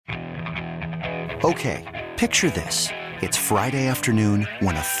Okay, picture this. It's Friday afternoon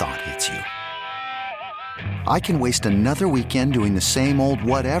when a thought hits you. I can waste another weekend doing the same old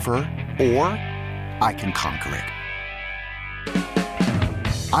whatever, or I can conquer it.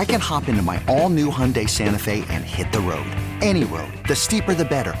 I can hop into my all-new Hyundai Santa Fe and hit the road. Any road. The steeper, the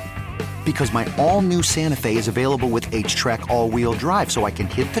better. Because my all-new Santa Fe is available with H-Track all-wheel drive, so I can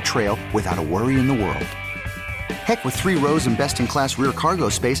hit the trail without a worry in the world. Heck, with 3 rows and best-in-class rear cargo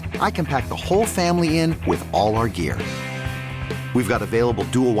space, I can pack the whole family in with all our gear. We've got available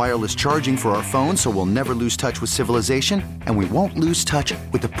dual wireless charging for our phones, so we'll never lose touch with civilization, and we won't lose touch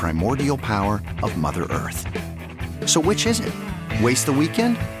with the primordial power of Mother Earth. So which is it? Waste the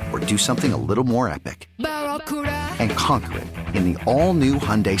weekend or do something a little more epic? And conquer it in the all-new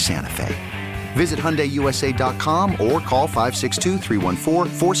Hyundai Santa Fe. Visit HyundaiUSA.com or call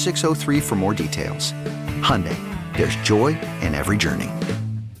 562-314-4603 for more details. Hyundai, there's joy in every journey.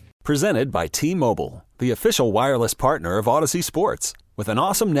 Presented by T-Mobile, the official wireless partner of Odyssey Sports. With an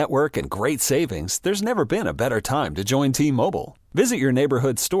awesome network and great savings, there's never been a better time to join T-Mobile. Visit your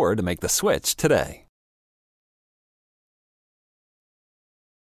neighborhood store to make the switch today.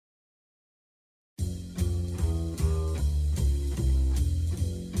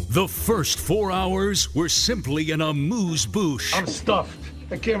 The first 4 hours were simply an amuse-bouche. I'm stuffed.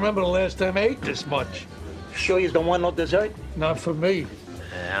 I can't remember the last time I ate this much. Sure you don't want no dessert? Not for me.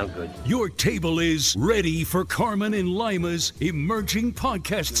 I'm good. Your table is ready for Carmen and Lima's emerging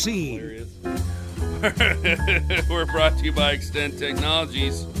podcast scene. We're brought to you by Extent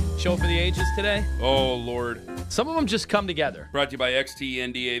Technologies. Show for the ages today? Oh, Lord. Some of them just come together. Brought to you by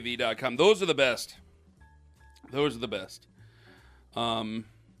xtndav.com. Those are the best. Those are the best.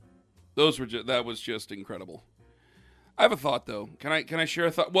 That was just incredible. I have a thought, though. Can I share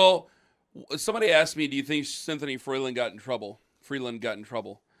a thought? Well, somebody asked me, do you think Cynthia Freeland got in trouble?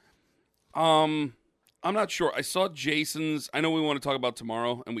 I'm not sure. I saw Jason's. I know we want to talk about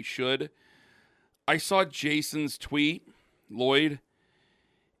tomorrow, and we should. I saw Jason's tweet, Lloyd,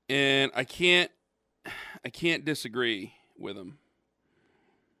 and I can't disagree with him.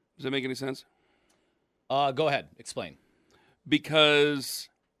 Does that make any sense? Go ahead. Explain. Because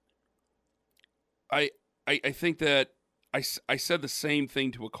I think that I said the same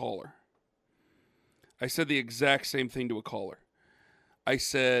thing to a caller. I said the exact same thing to a caller. I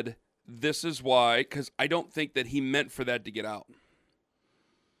said, this is why, because I don't think that he meant for that to get out.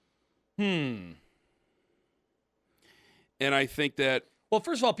 And I think that... Well,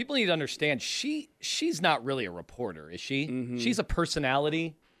 first of all, people need to understand, she's not really a reporter, is she? Mm-hmm. She's a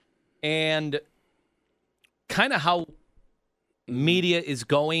personality. And kind of how media is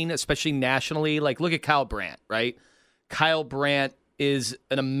going, especially nationally. Like, look at Kyle Brandt, right? Kyle Brandt is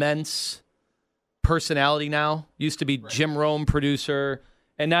an immense personality now. Used to be Jim Rome producer,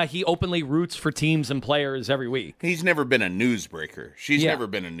 and now he openly roots for teams and players every week. He's never been a newsbreaker. She's never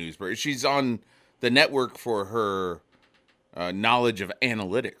been a newsbreaker. She's on the network for her knowledge of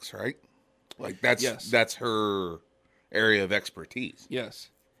analytics, right? Like that's her area of expertise. Yes.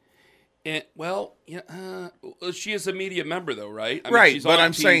 And she is a media member, though, right? I mean, right, she's but on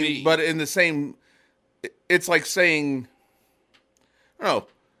I'm TV. saying, but in the same, it's like saying, I don't know,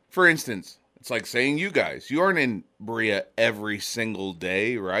 for instance, it's like saying you guys, you aren't in Berea every single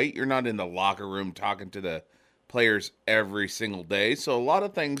day, right? You're not in the locker room talking to the players every single day. So a lot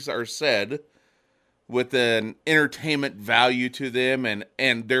of things are said with an entertainment value to them, and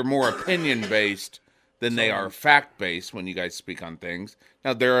they're more opinion-based than they are fact-based when you guys speak on things.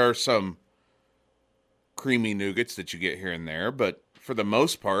 Now, there are some creamy nougats that you get here and there, but for the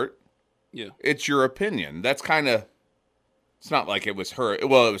most part, it's your opinion. That's kind of... It's not like it was her...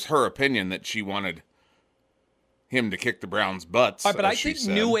 Well, it was her opinion that she wanted him to kick the Browns' butts. All right, but I think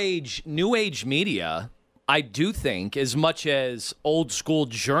new age media, I do think, as much as old school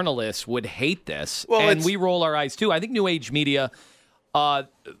journalists would hate this, and we roll our eyes too, I think new age media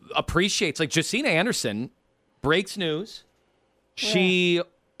appreciates, like Josina Anderson breaks news. She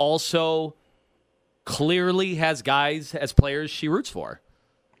also clearly has guys as players she roots for.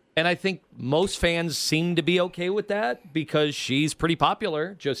 And I think most fans seem to be okay with that because she's pretty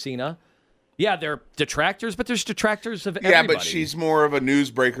popular, Josina. Yeah, there are detractors, but there's detractors of everybody. Yeah, but she's more of a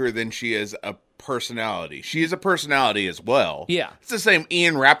newsbreaker than she is a personality. She is a personality as well. Yeah. It's the same.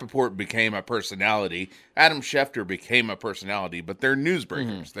 Ian Rappaport became a personality. Adam Schefter became a personality, but they're newsbreakers.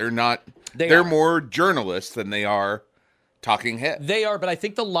 Mm-hmm. They're not. They're more journalists than they are talking heads. They are, but I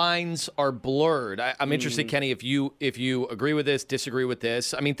think the lines are blurred. I'm interested, Kenny, if you agree with this, disagree with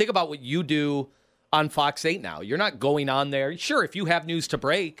this. I mean, think about what you do on Fox 8 now. You're not going on there. Sure, if you have news to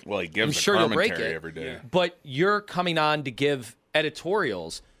break, well, he gives I'm sure you'll break it every day. But you're coming on to give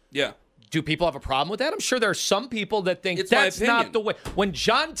editorials. Yeah. Do people have a problem with that? I'm sure there are some people that think It's my that's not opinion. the way. When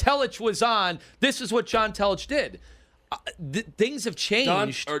John Telich was on, this is what John Telich did. Things have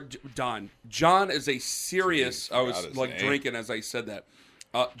changed. John is a serious. I forgot was his like name. drinking as I said that.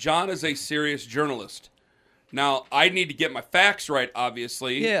 John is a serious journalist. Now I need to get my facts right,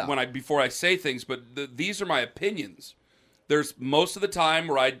 obviously, Yeah. before I say things. But these are my opinions. There's most of the time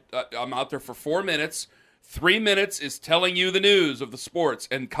where I'm out there for 4 minutes. 3 minutes is telling you the news of the sports,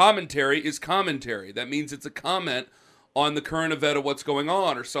 and commentary is commentary. That means it's a comment on the current event of what's going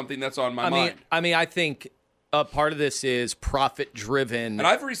on or something that's on my mind. I think a part of this is profit-driven. And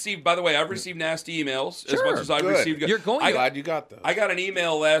I've received nasty emails as Sure, much as I've good. received. You're going- I'm glad you got those. I got an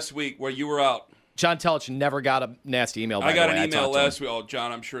email last week where you were out. John Telich never got a nasty email. I got an email talked to him. last week. Oh,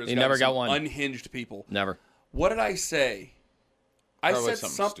 John, I'm sure He never got one. Unhinged people. Never. What did I say? I Probably said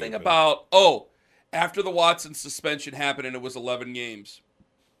something something stupid. about, after the Watson suspension happened and it was 11 games.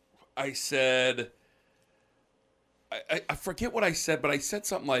 I said, I forget what I said, but I said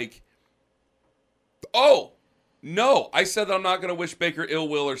something like, no, I said that I'm not going to wish Baker ill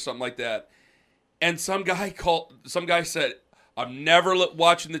will or something like that. And some guy said, I'm never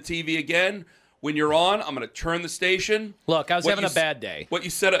watching the TV again. When you're on, I'm going to turn the station. Look, I was What having you a bad day. What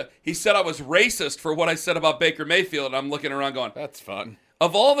you said, he said I was racist for what I said about Baker Mayfield, and I'm looking around going, That's fun.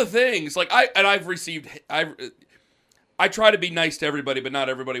 of all the things, I try to be nice to everybody, but not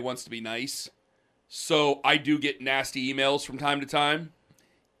everybody wants to be nice. So I do get nasty emails from time to time,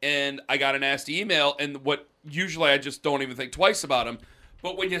 and I got a nasty email, and usually I just don't even think twice about them.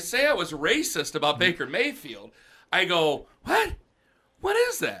 But when you say I was racist about Baker Mayfield, I go, what? What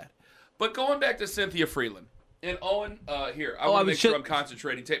is that? But going back to Cynthia Freeland and Owen, here I want to make sure I'm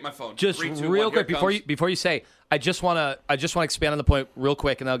concentrating. Take my phone. Just 3, 2, real 1, here quick it before you say, I just want to expand on the point real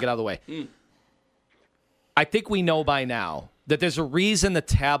quick, and then I'll get out of the way. I think we know by now that there's a reason the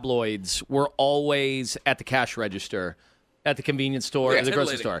tabloids were always at the cash register, at the convenience store, or the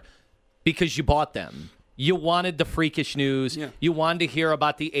grocery store, because you bought them. You wanted the freakish news. Yeah. You wanted to hear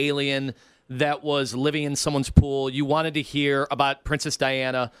about the alien that was living in someone's pool. You wanted to hear about Princess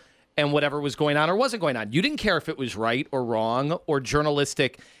Diana and whatever was going on or wasn't going on. You didn't care if it was right or wrong or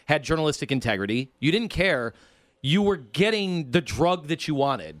had journalistic integrity. You didn't care. You were getting the drug that you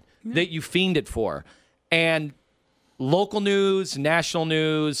wanted, that you fiended for. And local news, national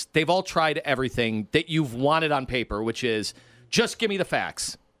news, they've all tried everything that you've wanted on paper, which is just give me the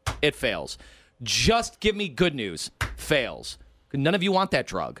facts. It fails. Just give me good news. Fails. None of you want that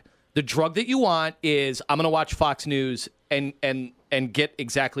drug. The drug that you want is I'm going to watch Fox News and get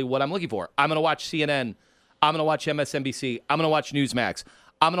exactly what I'm looking for. I'm going to watch CNN. I'm going to watch MSNBC. I'm going to watch Newsmax.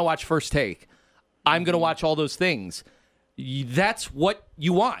 I'm going to watch First Take. I'm going to watch all those things. That's what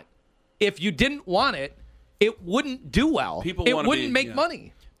you want. If you didn't want it, it wouldn't do well. It wouldn't make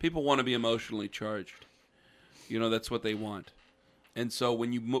money. People want to be emotionally charged. That's what they want. And so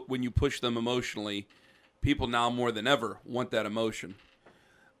when you push them emotionally, people now more than ever want that emotion.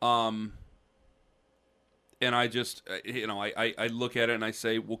 And I just, I look at it and I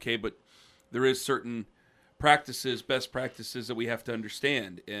say, okay, but there is certain best practices that we have to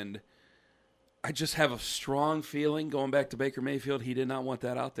understand. And I just have a strong feeling, going back to Baker Mayfield, he did not want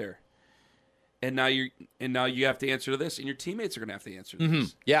that out there. And now you have to answer to this, and your teammates are going to have to answer to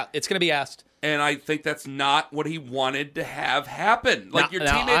this. Yeah, it's going to be asked. And I think that's not what he wanted to have happen. Like, your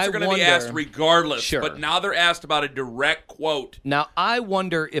Now, teammates are going to be asked regardless, Sure. but now they're asked about a direct quote. Now, I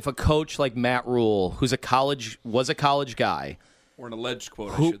wonder if a coach like Matt Rule, was a college guy, Or an alleged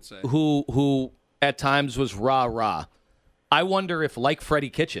quote, I should say. who at times was rah-rah. I wonder if, like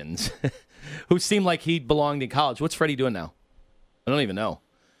Freddie Kitchens, who seemed like he belonged in college. What's Freddie doing now? I don't even know.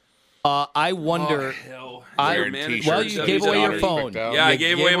 I wonder. Hell. Well, you gave away your phone. Yeah, I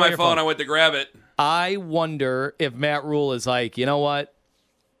gave away my phone. I went to grab it. I wonder if Matt Rule is like, you know what?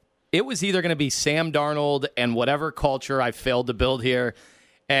 It was either going to be Sam Darnold and whatever culture I failed to build here,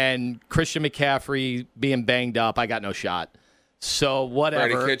 and Christian McCaffrey being banged up. I got no shot. So whatever.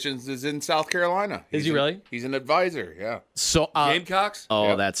 Freddie Kitchens is in South Carolina. Is he really? He's an advisor, yeah. So Gamecocks? Oh,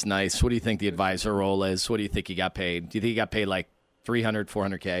 Yep. That's nice. What do you think the advisor role is? What do you think he got paid? Do you think he got paid like $300,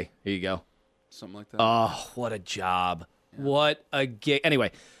 $400K? Here you go. Something like that. Oh, what a job. Yeah. What a gig.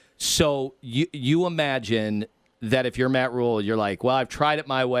 Anyway, so you imagine that if you're Matt Rule, you're like, well, I've tried it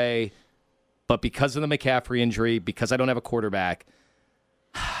my way, but because of the McCaffrey injury, because I don't have a quarterback,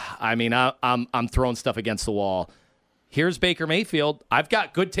 I mean, I'm throwing stuff against the wall. Here's Baker Mayfield. I've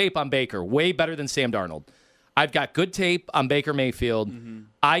got good tape on Baker, way better than Sam Darnold. I've got good tape on Baker Mayfield. Mm-hmm.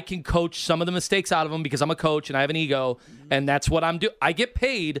 I can coach some of the mistakes out of him because I'm a coach and I have an ego, and that's what I'm doing. I get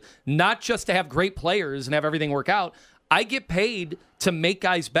paid not just to have great players and have everything work out. I get paid to make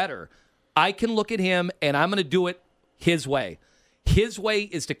guys better. I can look at him, and I'm going to do it his way. His way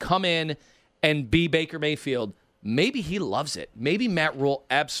is to come in and be Baker Mayfield. Maybe he loves it. Maybe Matt Rule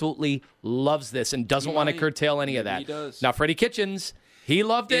absolutely loves this and doesn't want to curtail any of that. He does. Now, Freddie Kitchens, he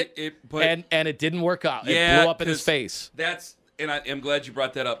loved it, and it didn't work out. It blew up in his face. And I'm glad you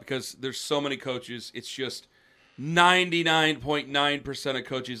brought that up because there's so many coaches. It's just 99.9% of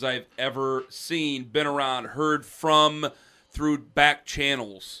coaches I've ever seen, been around, heard from through back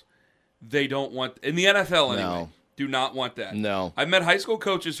channels. They don't want, in the NFL anyway, do not want that. No. I've met high school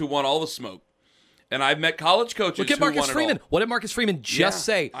coaches who want all the smoke. And I've met college coaches Look at who Marcus want Freeman. it all. What did Marcus Freeman just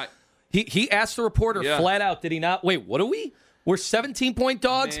say? He asked the reporter flat out, did he not? Wait, what are we? We're 17-point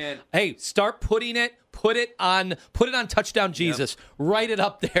dogs? Man. Hey, start put it on Touchdown Jesus. Write it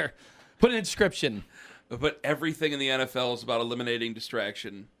up there. Put an inscription. But everything in the NFL is about eliminating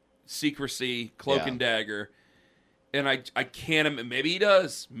distraction, secrecy, cloak and dagger. And I can't. Maybe he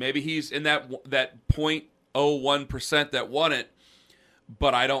does. Maybe he's in that 0.01% that won it.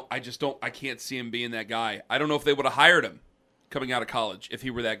 But I can't see him being that guy. I don't know if they would have hired him coming out of college if he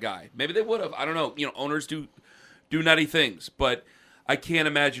were that guy. Maybe they would have. I don't know. Owners do nutty things, but I can't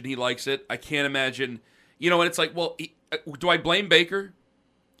imagine he likes it. I can't imagine. And it's like, well, do I blame Baker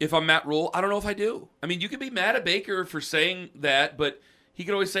if I'm Matt Rule? I don't know if I do. I mean, you could be mad at Baker for saying that, but he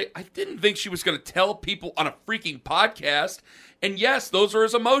could always say, I didn't think she was going to tell people on a freaking podcast. And yes, those are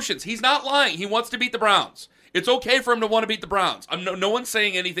his emotions. He's not lying. He wants to beat the Browns. It's okay for him to want to beat the Browns. No one's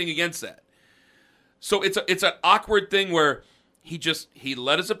saying anything against that. So it's an awkward thing where he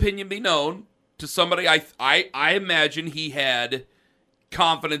let his opinion be known to somebody. I imagine he had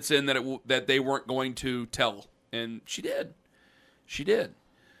confidence in that they weren't going to tell, and she did.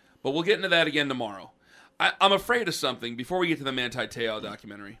 But we'll get into that again tomorrow. I'm afraid of something before we get to the Manti Te'o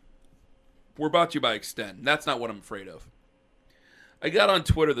documentary. We're brought to you by Extend. That's not what I'm afraid of. I got on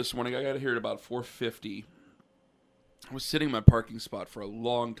Twitter this morning. I got here at about 4:50. I was sitting in my parking spot for a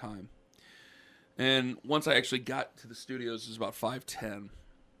long time. And once I actually got to the studios, it was about 5:10. And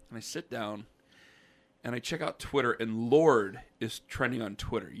I sit down, and I check out Twitter, and Lorde is trending on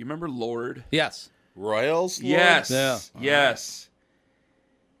Twitter. You remember Lorde? Yes. Royals? Lorde? Yes. Yeah. Yes.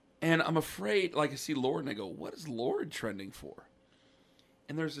 And I'm afraid, I see Lorde, and I go, what is Lorde trending for?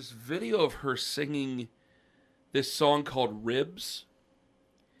 And there's this video of her singing this song called Ribs.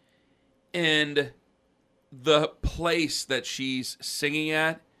 And the place that she's singing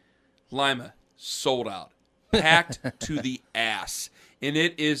at, Lima, sold out. Packed to the ass. And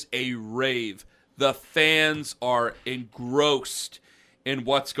it is a rave. The fans are engrossed in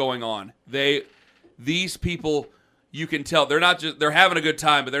what's going on. These people, you can tell, they're having a good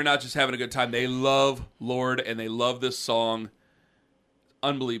time, but they're not just having a good time. They love Lorde, and they love this song.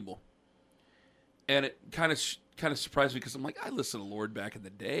 Unbelievable. And it kind of surprised me because I'm like, I listened to Lorde back in the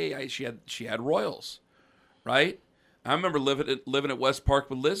day. She had Royals. Right? I remember living at West Park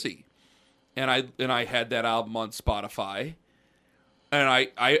with Lizzie. And I had that album on Spotify. And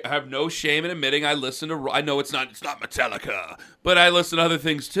I have no shame in admitting I listen to, I know it's not Metallica, but I listen to other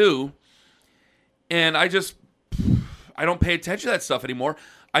things too. And I don't pay attention to that stuff anymore.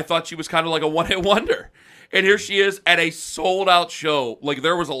 I thought she was kind of like a one-hit wonder. And here she is at a sold-out show. Like,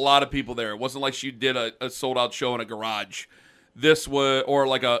 there was a lot of people there. It wasn't like she did a sold-out show in a garage. This was, or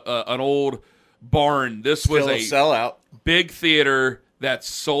like an old barn. This was a sellout. Big theater that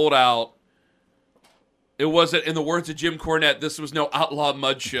sold out. It wasn't, in the words of Jim Cornette, this was no Outlaw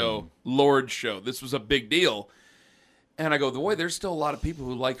Mud show, Lorde show. This was a big deal. And I go, boy, there's still a lot of people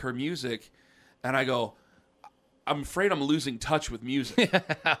who like her music. And I go, I'm afraid I'm losing touch with music.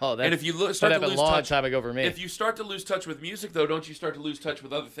 And if you start to lose touch, time ago for me. If you start to lose touch with music, though, don't you start to lose touch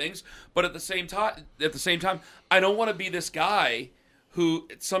with other things? But at the same time, I don't want to be this guy who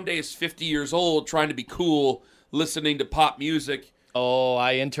someday is 50 years old trying to be cool, listening to pop music. Oh,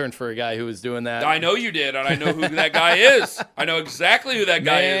 I interned for a guy who was doing that. I know you did, and I know who that guy is. I know exactly who that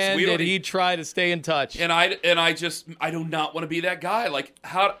guy is. Did he try to stay in touch? And I do not want to be that guy. Like,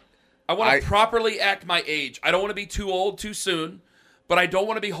 how I want to properly act my age. I don't want to be too old too soon, but I don't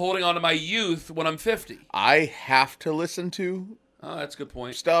want to be holding on to my youth when I'm 50. I have to listen to that's a good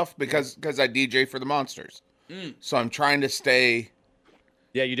point. Stuff because I DJ for the Monsters. So I'm trying to stay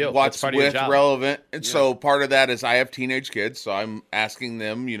you do. what's with relevant. And so part of that is I have teenage kids, so I'm asking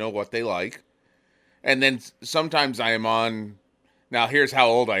them, what they like. And then sometimes I am on, now here's how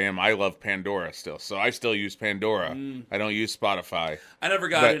old I am. I love Pandora still. So I still use Pandora. I don't use Spotify. I never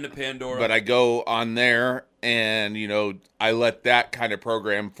got into Pandora. But I go on there and, I let that kind of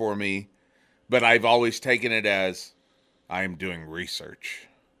program for me. But I've always taken it as I'm doing research.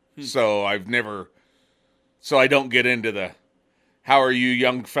 So I don't get into the, how are you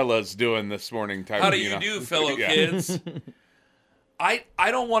young fellas doing this morning type. How do you do, fellow kids? I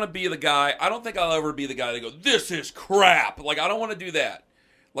don't want to be the guy. I don't think I'll ever be the guy that go, this is crap. Like, I don't want to do that.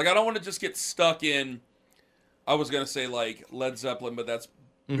 Like, I don't want to just get stuck in, I was going to say, like, Led Zeppelin, but that's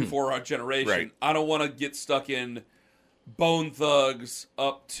before our generation. Right. I don't want to get stuck in Bone Thugs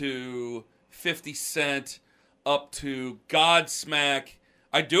up to 50 Cent up to Godsmack.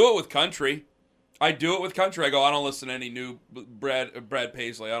 I do it with country. I go, I don't listen to any new Brad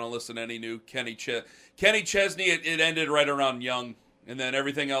Paisley. I don't listen to any new Kenny Chesney. It ended right around Young. And then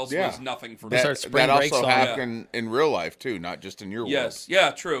everything else was nothing for me. That also happened in real life, too, not just in your world. Yes.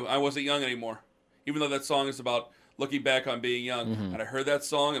 Yeah, true. I wasn't young anymore. Even though that song is about looking back on being young. And I heard that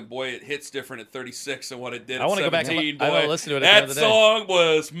song, and boy, it hits different at 36 than what it did at 17. Go back and boy, I want to listen to it that song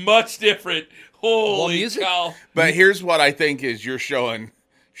was much different. Holy cow. But here's what I think is you're showing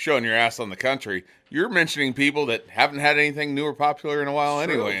your ass on the country. You're mentioning people that haven't had anything new or popular in a while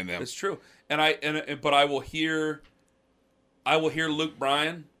anyway in them. It's true. But I will hear Luke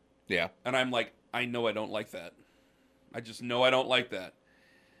Bryan. Yeah. And I'm like, I know I don't like that. I just know I don't like that.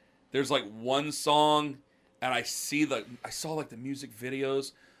 There's like one song, and I saw like the music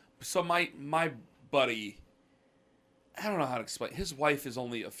videos. So my buddy, I don't know how to explain. His wife is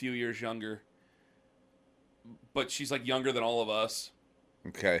only a few years younger, but she's like younger than all of us.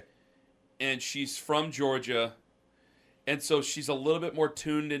 Okay. And she's from Georgia, and so she's a little bit more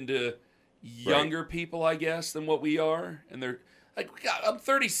tuned into younger people, I guess, than what we are. And they're like, God, I'm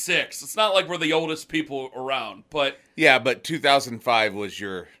 36. It's not like we're the oldest people around, but yeah, but 2005 was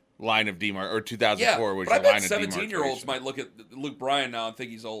your line of demarcation, or 2004 was your line of demarcation. 17-year-olds might look at Luke Bryan now and think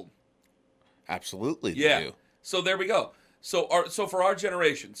he's old. Absolutely, yeah. They do. So there we go. So for our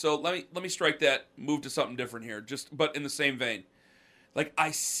generation, so let me strike that, move to something different here, but in the same vein. Like, I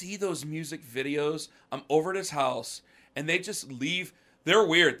see those music videos. I'm over at his house, and they just leave. They're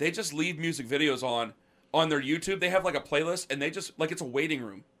weird. They just leave music videos on their YouTube. They have like a playlist, and they just, like, it's a waiting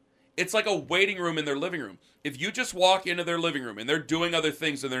room. It's like a waiting room in their living room. If you just walk into their living room and they're doing other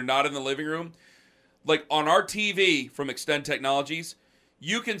things and they're not in the living room, like on our TV from Extend Technologies,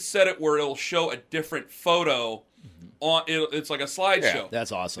 you can set it where it'll show a different photo on it. It's like a slideshow. Yeah,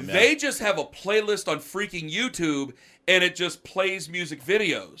 that's awesome. Yeah. They just have a playlist on freaking YouTube, and it just plays music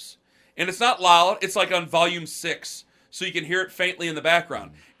videos. And it's not loud. It's like on volume 6. So you can hear it faintly in the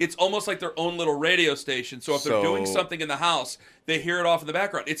background. It's almost like their own little radio station. So if they're doing something in the house, they hear it off in the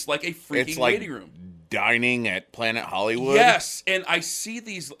background. It's like a freaking waiting room. Dining at Planet Hollywood. Yes, and I see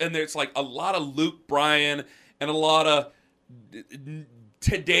these, and there's like a lot of Luke Bryan and a lot of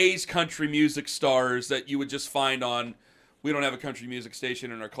today's country music stars that you would just find on. We don't have a country music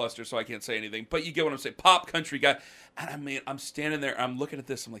station in our cluster, so I can't say anything. But you get what I'm saying. Pop country guy. And I mean, I'm standing there, I'm looking at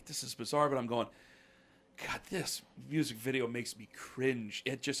this, I'm like, this is bizarre, but I'm going, God, this music video makes me cringe.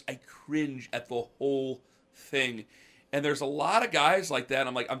 I cringe at the whole thing. And there's a lot of guys like that.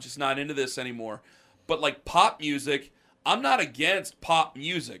 I'm like, I'm just not into this anymore. But like pop music, I'm not against pop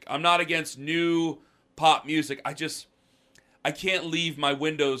music. I'm not against new pop music. I can't leave my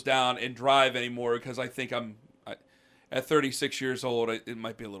windows down and drive anymore because I think at 36 years old, it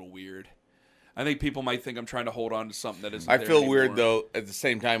might be a little weird. I think people might think I'm trying to hold on to something that isn't I there feel anymore. weird, though, at the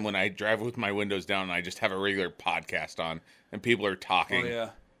same time when I drive with my windows down and I just have a regular podcast on and people are talking. Oh, yeah.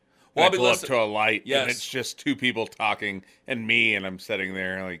 Well, I pull up to a light yes. and it's just two people talking and me, and I'm sitting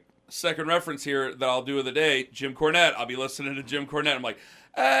there like... Second reference here that I'll do of the day, Jim Cornette. I'll be listening to Jim Cornette. I'm like,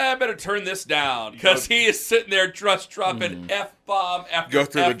 I better turn this down because he is sitting there just dropping F-bomb after Go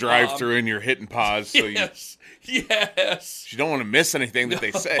through F-bomb. the drive-through and you're hitting pause. So yes. You don't want to miss anything that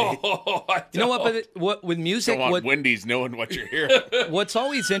they say. You know what? With music, don't want Wendy's knowing what you're hearing. What's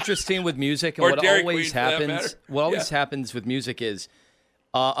always interesting with music, and or what Dairy always Queen, happens, happens with music is,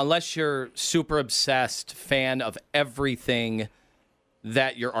 unless you're super obsessed fan of everything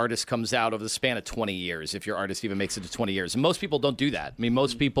that your artist comes out over the span of 20 years, if your artist even makes it to 20 years, and most people don't do that. I mean,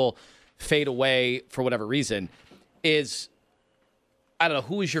 most people fade away for whatever reason. I don't know,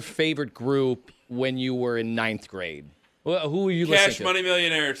 who was your favorite group when you were in 9th grade? Who were you listening to? Cash Money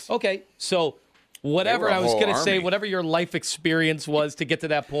Millionaires. Okay, so whatever I was going to say, whatever your life experience was to get to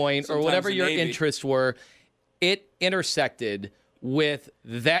that point, or whatever your interests were, it intersected with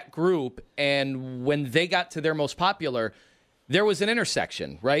that group, and when they got to their most popular, there was an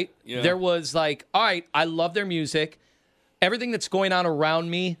intersection, right? Yeah. There was like, all right, I love their music. Everything that's going on around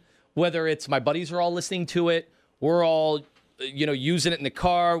me, whether it's my buddies are all listening to it, we're all using it in the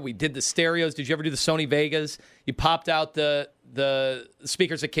car. We did the stereos. Did you ever do the Sony Vegas? You popped out the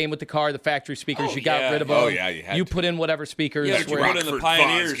speakers that came with the car, the factory speakers. You got rid of them. Oh, yeah, you had to. put in whatever speakers. Yeah, you put in the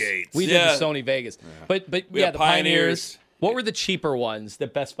Pioneers. We did the Sony Vegas. Yeah. But we the Pioneers. What were the cheaper ones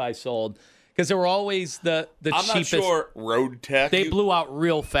that Best Buy sold? Because there were always the I'm cheapest. not sure. Road Tech. They blew out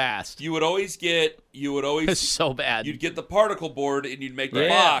real fast. You would always It's so bad. You'd get the particle board and you'd make the Yeah.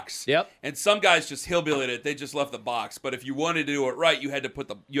 box. Yep. And some guys just hillbillied it. They just left the box. But if you wanted to do it right, you had to put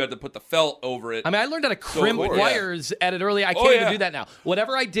the felt over it. I mean, I learned how to crimp yeah. wires at it early. I can't even do that now.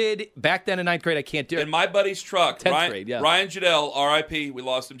 Whatever I did back then in 9th grade, I can't do it. In my buddy's truck, 10th grade, yeah. Ryan Jadell, R.I.P., we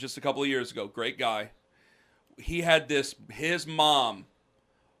lost him just a couple of years ago. Great guy. He had this, his mom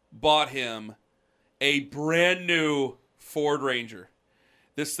bought him a brand new Ford Ranger.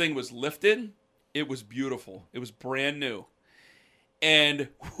 This thing was lifted. It was beautiful. It was brand new. And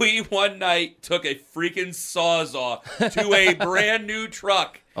we one night took a freaking Sawzall to a brand new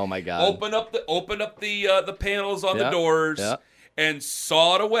truck. Oh my God! Open up the panels on the doors and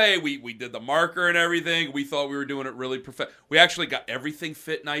saw it away. We did the marker and everything. We thought we were doing it really perfect. We actually got everything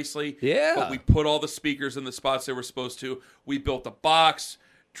fit nicely. Yeah. But we put all the speakers in the spots they were supposed to. We built a box,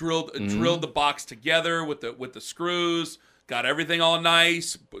 drilled the box together with the screws. Got everything all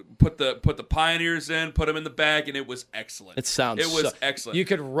nice. Put the Pioneers in. Put them in the bag, and it was excellent. It was excellent. You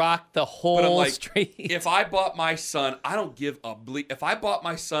could rock the whole street. If I bought my son, I don't give a bleep. If I bought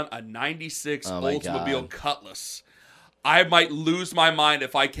my son a '96 Oldsmobile Cutlass, I might lose my mind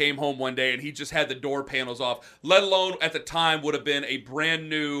if I came home one day and he just had the door panels off. Let alone at the time would have been a brand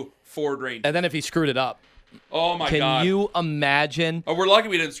new Ford Ranger. And then if he screwed it up, oh my God! Can you imagine? Oh, we're lucky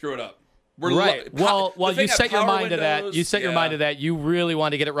we didn't screw it up. Right. Well, you set your mind to that. You set your mind to that. You really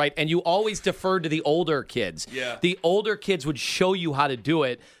want to get it right, and you always deferred to the older kids. Yeah. The older kids would show you how to do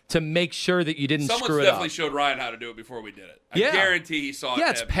it to make sure that you didn't screw it up. Someone definitely showed Ryan how to do it before we did it. I guarantee he saw it.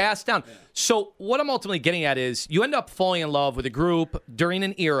 Yeah, it's passed down. Yeah. So what I'm ultimately getting at is you end up falling in love with a group during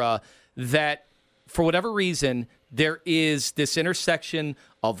an era that, for whatever reason, there is this intersection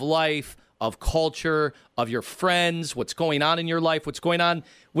of life, of culture, of your friends, what's going on in your life, what's going on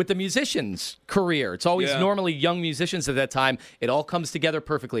with the musician's career. It's always normally young musicians at that time. It all comes together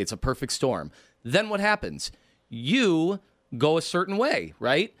perfectly. It's a perfect storm. Then what happens? You go a certain way,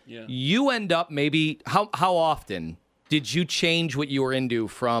 right? Yeah. You end up maybe, how often did you change what you were into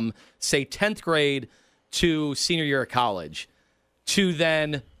from, say, 10th grade to senior year of college to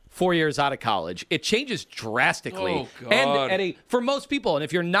then 4 years out of college? It changes drastically. Oh, God. And for most people, and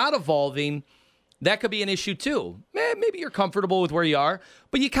if you're not evolving, that could be an issue too. Maybe you're comfortable with where you are,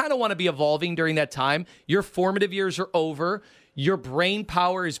 but you kind of want to be evolving during that time. Your formative years are over. Your brain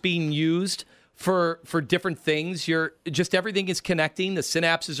power is being used for different things. Everything is connecting. The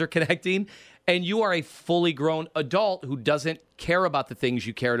synapses are connecting. And you are a fully grown adult who doesn't care about the things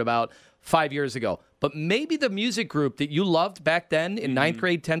you cared about 5 years ago. But maybe the music group that you loved back then in 9th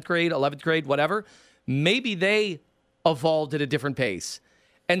grade, 10th grade, 11th grade, whatever, maybe they evolved at a different pace.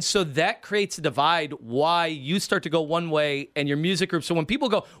 And so that creates a divide why you start to go one way and your music group. So when people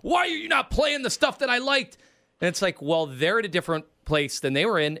go, why are you not playing the stuff that I liked? And it's like, well, they're at a different place than they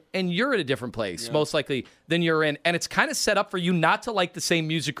were in, and you're at a different place, most likely, than you're in. And it's kind of set up for you not to like the same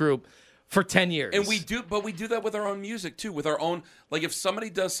music group for 10 years. And we do that with our own music too, with our own, like if somebody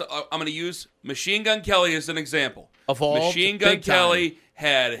does, I'm going to use Machine Gun Kelly as an example. Evolved, Machine Gun Kelly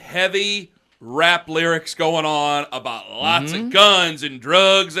had heavy rap lyrics going on about lots of guns and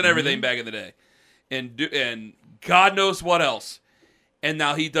drugs and everything back in the day. And God knows what else. And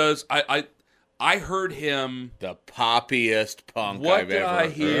now he does, I heard him. The poppiest punk What I've did ever I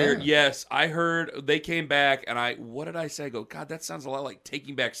hear? heard. Yes, I heard they came back, and what did I say? I go, God, that sounds a lot like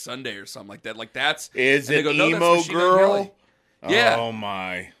Taking Back Sunday or something like that. Like that's Is and they it go, no, that's emo Machine Gun girl? Kelly. Yeah. Oh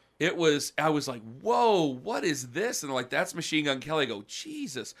my. It was. I was like, whoa, what is this? And they're like, that's Machine Gun Kelly. I go,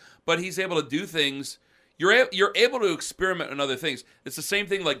 Jesus. But he's able to do things. You're able to experiment on other things. It's the same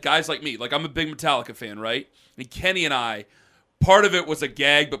thing like guys like me. Like I'm a big Metallica fan, right? And Kenny and I, part of it was a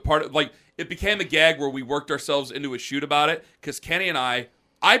gag, but part of it became a gag where we worked ourselves into a shoot about it. Because Kenny and I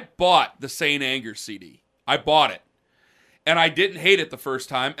bought the Saint Anger CD. I bought it. And I didn't hate it the first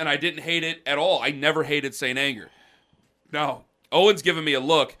time, and I didn't hate it at all. I never hated Saint Anger. No. Owen's giving me a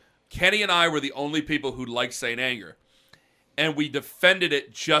look. Kenny and I were the only people who liked Saint Anger. And we defended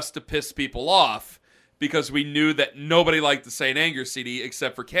it just to piss people off because we knew that nobody liked the Saint Anger CD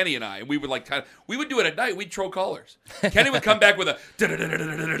except for Kenny and I. And we would we would do it at night. We'd troll callers. Kenny would come back with a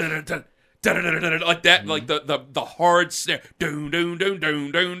like that, like the hard snare.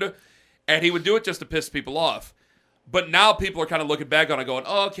 And he would do it just to piss people off. But now people are kind of looking back on it going,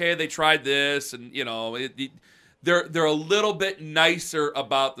 oh, okay, they tried this. And, you know, they're a little bit nicer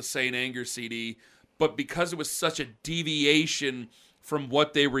about the Saint Anger CD, but because it was such a deviation from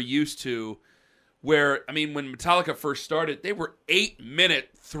what they were used to, where, I mean, when Metallica first started, they were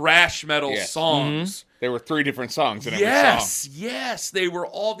 8-minute thrash metal songs. There were 3 different songs in every song. Yes. They were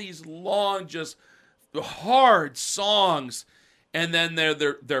all these long, just hard songs. And then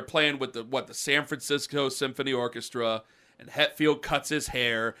they're playing with the San Francisco Symphony Orchestra, and Hetfield cuts his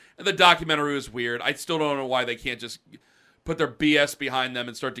hair, and the documentary was weird. I still don't know why they can't just put their BS behind them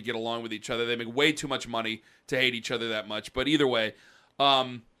and start to get along with each other. They make way too much money to hate each other that much. But either way,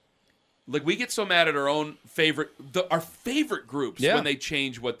 like, we get so mad at our own favorite groups when they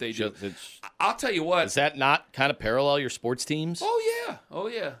change what they do. I'll tell you what. Does that not kind of parallel your sports teams? Oh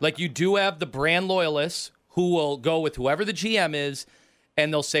yeah. Like, you do have the brand loyalists who will go with whoever the GM is,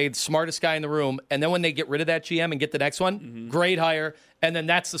 and they'll say the smartest guy in the room. And then when they get rid of that GM and get the next one, great hire. And then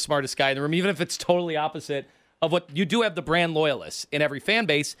that's the smartest guy in the room, even if it's totally opposite of what you do. Have the brand loyalists in every fan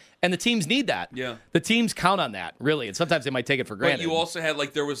base, and the teams need that. Yeah. The teams count on that, really. And sometimes they might take it for granted. But you also had,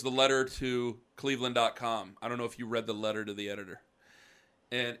 like, there was the letter to Cleveland.com. I don't know if you read the letter to the editor.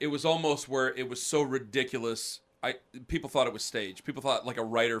 And it was almost where it was so ridiculous. People thought it was staged. People thought, like, a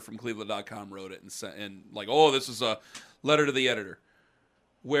writer from Cleveland.com wrote it and like, oh, this is a letter to the editor.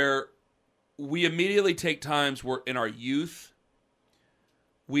 Where we immediately take times where in our youth,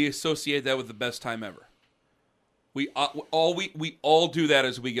 we associate that with the best time ever. We all do that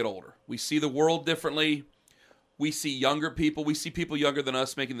as we get older. We see the world differently. We see younger people. We see people younger than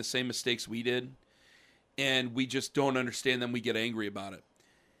us making the same mistakes we did. And we just don't understand them. We get angry about it.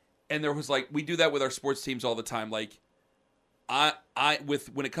 And there was, like, we do that with our sports teams all the time. Like,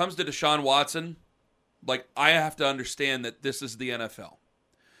 when it comes to Deshaun Watson, like, I have to understand that this is the NFL.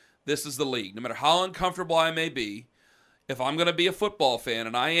 This is the league. No matter how uncomfortable I may be, if I'm going to be a football fan,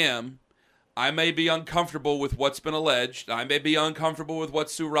 and I may be uncomfortable with what's been alleged. I may be uncomfortable with what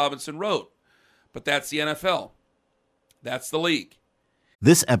Sue Robinson wrote. But that's the NFL. That's the league.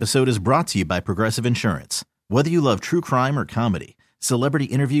 This episode is brought to you by Progressive Insurance. Whether you love true crime or comedy, celebrity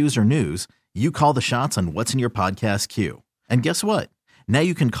interviews or news, you call the shots on what's in your podcast queue. And guess what? Now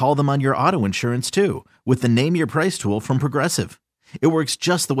you can call them on your auto insurance too with the Name Your Price tool from Progressive. It works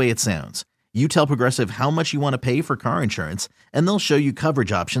just the way it sounds. You tell Progressive how much you want to pay for car insurance, and they'll show you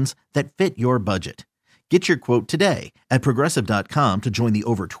coverage options that fit your budget. Get your quote today at Progressive.com to join the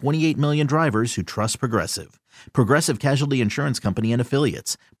over 28 million drivers who trust Progressive. Progressive Casualty Insurance Company and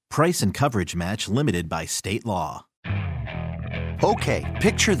Affiliates. Price and coverage match limited by state law. Okay,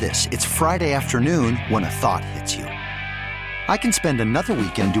 picture this. It's Friday afternoon when a thought hits you. I can spend another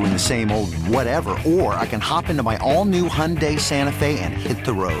weekend doing the same old whatever, or I can hop into my all-new Hyundai Santa Fe and hit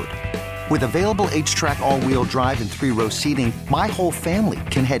the road. With available H-Track all-wheel drive and 3-row seating, my whole family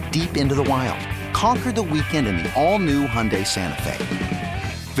can head deep into the wild. Conquer the weekend in the all-new Hyundai Santa Fe.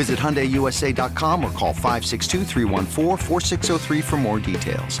 Visit HyundaiUSA.com or call 562-314-4603 for more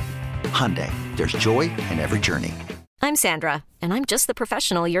details. Hyundai, there's joy in every journey. I'm Sandra, and I'm just the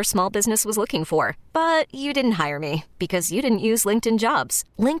professional your small business was looking for. But you didn't hire me because you didn't use LinkedIn Jobs.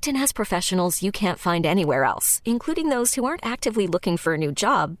 LinkedIn has professionals you can't find anywhere else, including those who aren't actively looking for a new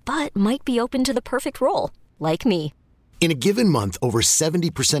job, but might be open to the perfect role, like me. In a given month, over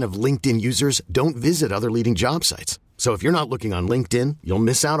 70% of LinkedIn users don't visit other leading job sites. So if you're not looking on LinkedIn, you'll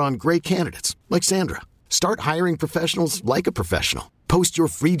miss out on great candidates like Sandra. Start hiring professionals like a professional. Post your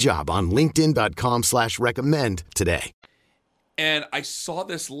free job on linkedin.com/recommend today. And I saw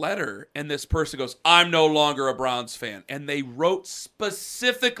this letter, and this person goes, I'm no longer a Browns fan. And they wrote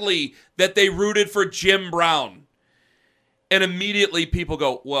specifically that they rooted for Jim Brown. And immediately people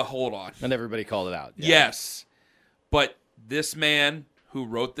go, well, hold on. And everybody called it out. Yeah. Yes. But this man who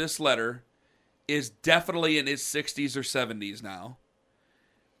wrote this letter is definitely in his 60s or 70s now.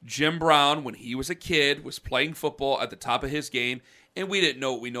 Jim Brown, when he was a kid, was playing football at the top of his game. And we didn't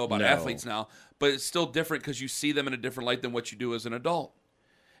know what we know about athletes now, but it's still different because you see them in a different light than what you do as an adult.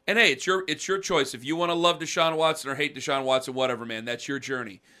 And hey, it's your choice. If you want to love Deshaun Watson or hate Deshaun Watson, whatever, man, that's your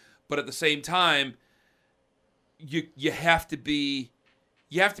journey. But at the same time, you have to be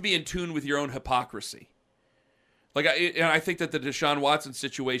in tune with your own hypocrisy. Like, I think that the Deshaun Watson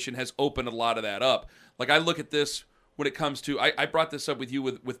situation has opened a lot of that up. Like, I look at this when it comes to, I brought this up with you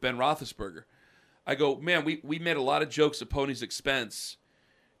with Ben Roethlisberger. I go, man, we made a lot of jokes at Pony's expense.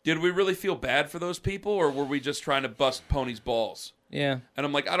 Did we really feel bad for those people, or were we just trying to bust Pony's balls? Yeah. And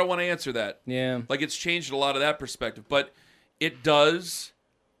I'm like, I don't want to answer that. Yeah. Like, it's changed a lot of that perspective. But it does,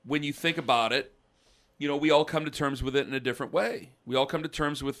 when you think about it, you know, we all come to terms with it in a different way. We all come to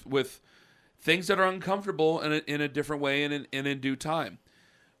terms with things that are uncomfortable in a different way and in due time.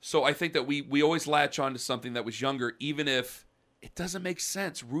 So I think that we always latch on to something that was younger, even if it doesn't make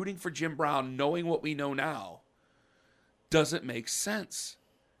sense. Rooting for Jim Brown, knowing what we know now, doesn't make sense.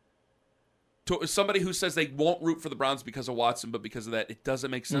 To somebody who says they won't root for the Browns because of Watson, but because of that, it doesn't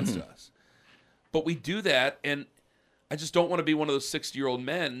make sense to us. But we do that, and I just don't want to be one of those 60-year-old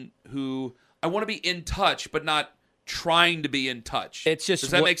men who I want to be in touch, but not trying to be in touch. It's just,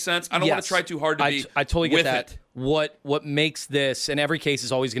 does that make sense? I don't want to try too hard to be. I totally get with that. It. What makes this, and every case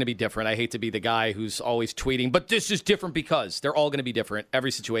is always going to be different. I hate to be the guy who's always tweeting, but this is different because they're all going to be different.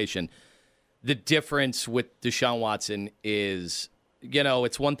 Every situation. The difference with Deshaun Watson is,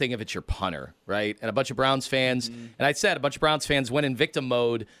 it's one thing if it's your punter, right? And a bunch of Browns fans, and I said a bunch of Browns fans went in victim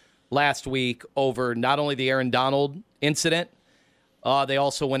mode last week over not only the Aaron Donald incident, they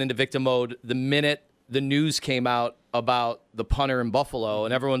also went into victim mode the minute the news came out about the punter in Buffalo,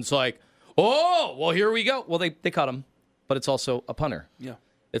 and everyone's like, oh, well, here we go. Well, they cut him, but it's also a punter. Yeah.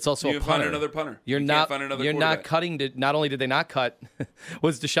 It's also a punter. Find another punter. You're not cutting to. Not only did they not cut,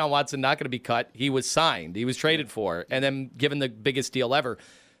 was Deshaun Watson not going to be cut? He was signed. He was traded for, and then given the biggest deal ever.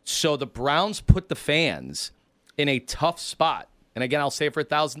 So the Browns put the fans in a tough spot. And again, I'll say it for a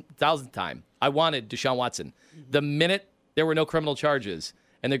thousandth time. I wanted Deshaun Watson. The minute there were no criminal charges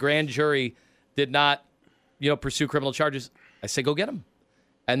and the grand jury did not, pursue criminal charges, I said, go get him.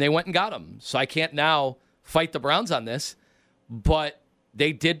 And they went and got him. So I can't now fight the Browns on this, but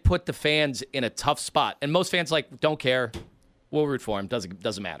they did put the fans in a tough spot. And most fans don't care. We'll root for him.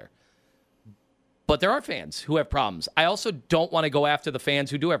 Doesn't matter. But there are fans who have problems. I also don't want to go after the fans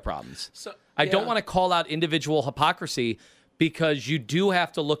who do have problems. I don't want to call out individual hypocrisy because you do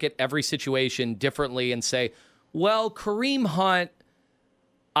have to look at every situation differently and say, well, Kareem Hunt,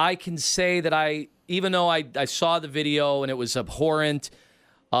 I can say that even though I saw the video and it was abhorrent,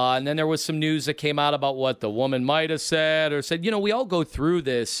 and then there was some news that came out about what the woman might have said or said. We all go through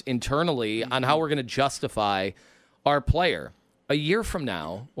this internally on how we're going to justify our player. A year from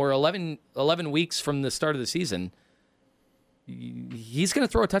now, or 11 weeks from the start of the season, he's going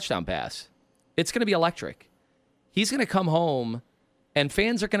to throw a touchdown pass. It's going to be electric. He's going to come home, and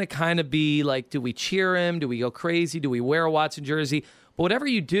fans are going to kind of be like, do we cheer him? Do we go crazy? Do we wear a Watson jersey? But whatever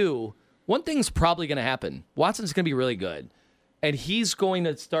you do, one thing's probably going to happen. Watson's going to be really good. And he's going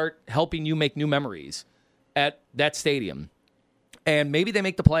to start helping you make new memories at that stadium. And maybe they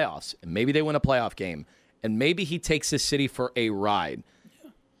make the playoffs. And maybe they win a playoff game. And maybe he takes this city for a ride.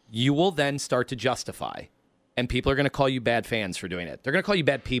 You will then start to justify. And people are going to call you bad fans for doing it. They're going to call you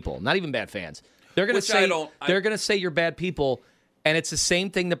bad people, not even bad fans. They're going to say you're bad people. And it's the same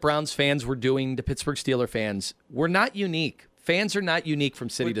thing that Browns fans were doing to Pittsburgh Steelers fans. We're not unique. Fans are not unique from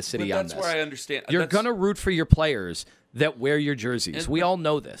city to city on this. That's where I understand. You're going to root for your players that wear your jerseys. We all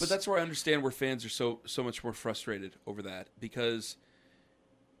know this. But that's where I understand where fans are so much more frustrated over that. Because,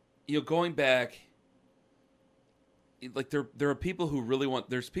 going back, there are people who really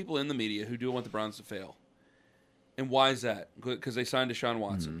there's people in the media who do want the Browns to fail. And why is that? Because they signed Deshaun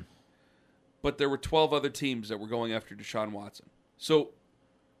Watson. Mm-hmm. But there were 12 other teams that were going after Deshaun Watson. So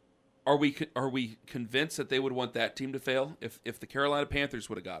are we convinced that they would want that team to fail? If the Carolina Panthers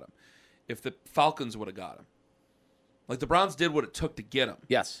would have got him, if the Falcons would have got him, the Browns did what it took to get him.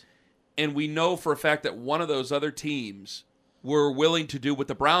 Yes, and we know for a fact that one of those other teams were willing to do what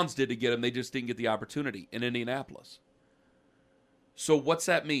the Browns did to get him. They just didn't get the opportunity in Indianapolis. So what's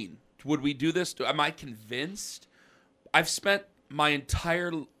that mean? Would we do this? Am I convinced? I've spent my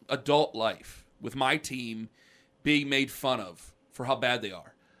entire adult life with my team being made fun of for how bad they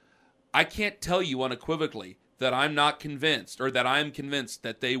are. I can't tell you unequivocally that I'm not convinced, or that I'm convinced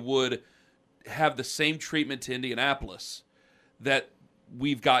that they would have the same treatment to Indianapolis that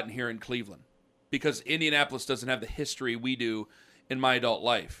we've gotten here in Cleveland, because Indianapolis doesn't have the history we do in my adult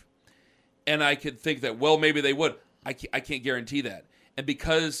life. And I could think that, well, maybe they would. I can't guarantee that. And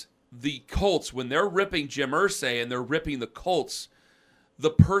because the Colts, when they're ripping Jim Irsay and they're ripping the Colts,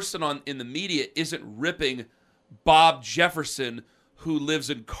 the person in the media isn't ripping Bob Jefferson, who lives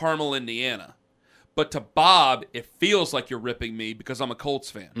in Carmel, Indiana. But to Bob, it feels like you're ripping me because I'm a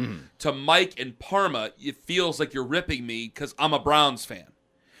Colts fan. Mm-hmm. To Mike in Parma, it feels like you're ripping me because I'm a Browns fan.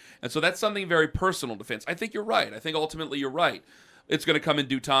 And so that's something very personal to fans. I think you're right. I think ultimately you're right. It's going to come in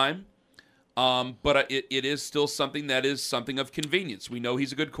due time. But it is still something that is something of convenience. We know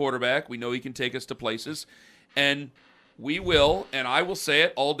he's a good quarterback. We know he can take us to places. And we will, and I will say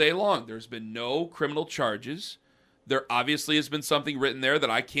it all day long, there's been no criminal charges. There obviously has been something written there that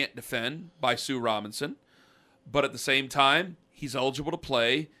I can't defend by Sue Robinson. But at the same time, he's eligible to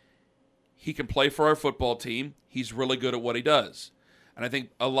play. He can play for our football team. He's really good at what he does. And I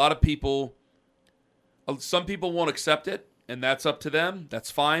think a lot of people, some people won't accept it, and that's up to them.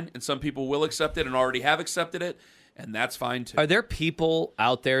 That's fine. And some people will accept it and already have accepted it, and that's fine too. Are there people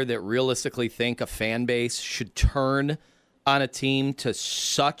out there that realistically think a fan base should turn on a team to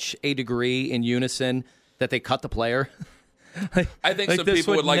such a degree in unison that they cut the player. I think some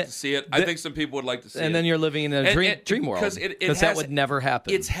people would like to see it. I think some people would like to see it. And then you're living in a dream world. Because that would never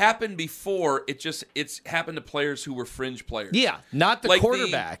happen. It's happened before. It's happened to players who were fringe players. Yeah, not the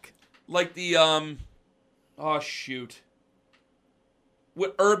quarterback. Oh, shoot.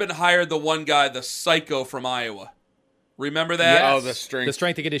 Urban hired the one guy, the psycho from Iowa. Remember that? Yes. Oh, the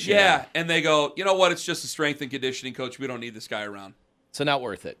strength and conditioning. Yeah, and they go, you know what? It's just a strength and conditioning coach. We don't need this guy around. So not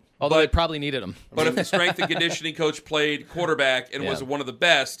worth it. Although they probably needed him. But if the strength and conditioning coach played quarterback and was one of the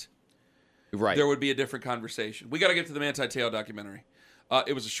best, there would be a different conversation. We got to get to the Manti Te'o documentary.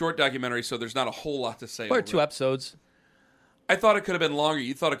 It was a short documentary, so there's not a whole lot to say. Or 2 episodes. I thought it could have been longer.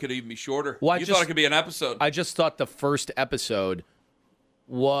 You thought it could even be shorter. Thought it could be an episode. I just thought the first episode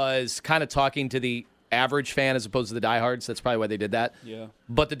was kind of talking to the average fan as opposed to the diehards. That's probably why they did that. Yeah.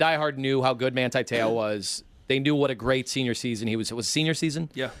 But the diehard knew how good Manti Te'o was. They knew what a great senior season he was. It was senior season?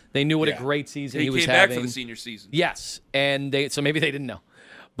 Yeah. They knew what a great season he was having. He came back for the senior season. Yes. And so maybe they didn't know.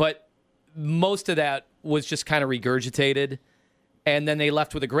 But most of that was just kind of regurgitated. And then they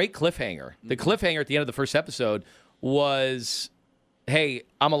left with a great cliffhanger. The cliffhanger at the end of the first episode was, hey,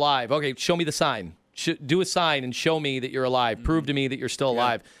 I'm alive. Okay, show me the sign. Do a sign and show me that you're alive. Prove to me that you're still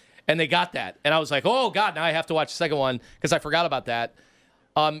alive. And they got that. And I was like, oh, God, now I have to watch the second one because I forgot about that.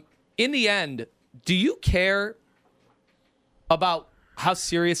 In the end, do you care about how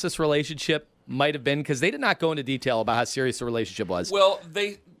serious this relationship might have been? Because they did not go into detail about how serious the relationship was. Well,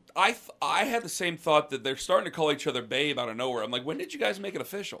 I had the same thought that they're starting to call each other babe out of nowhere. I'm like, when did you guys make it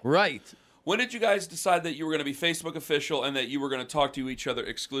official? Right. When did you guys decide that you were going to be Facebook official and that you were going to talk to each other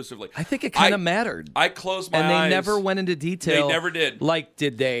exclusively? I think it kind of mattered. I closed my eyes. And they never went into detail. They never did. Like,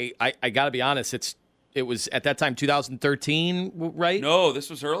 did they? I got to be honest. It was at that time 2013, right? No, this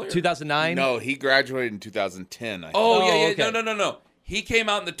was earlier. 2009? No, he graduated in 2010. I think. Yeah. Okay. No. He came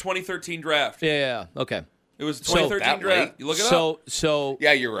out in the 2013 draft. Yeah. Okay. It was 2013 draft. You look it up. So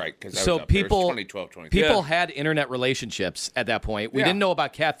yeah, you're right. Because people, 2012, 2013. People had internet relationships at that point. We didn't know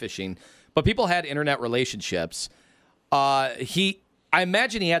about catfishing, but people had internet relationships. I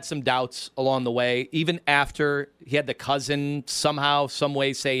imagine he had some doubts along the way, even after he had the cousin somehow, some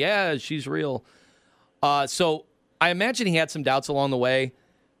way say, yeah, she's real. So I imagine he had some doubts along the way.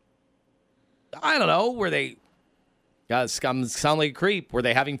 I don't know. Were they, guys, sound like a creep. Were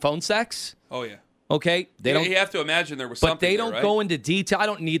they having phone sex? Oh, yeah. Okay. You have to imagine there was something. But they don't there, right? go into detail. I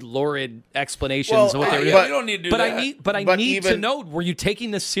don't need lurid explanations of what they were doing. You don't need to do that. But I need to know, were you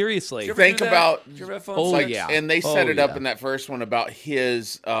taking this seriously? Think about, did you ever have phone sex? Yeah. And they set it up in that first one about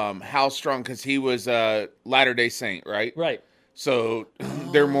his, how strong, because he was a Latter-day Saint, right? Right. So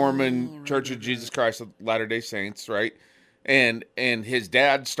they're Mormon Church of Jesus Christ of Latter-day Saints, right? And his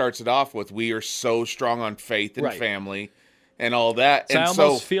dad starts it off with, we are so strong on faith and family and all that. So and I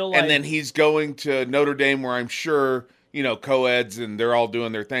almost feel like... And then he's going to Notre Dame where I'm sure, co-eds and they're all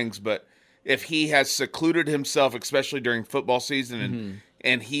doing their things. But if he has secluded himself, especially during football season,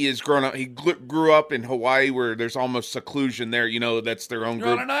 and he has grown up, he grew up in Hawaii where there's almost seclusion there, that's their own You're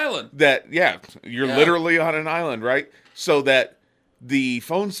group. on an island. You're literally on an island, right? So that the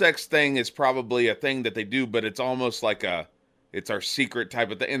phone sex thing is probably a thing that they do, but it's almost like it's our secret type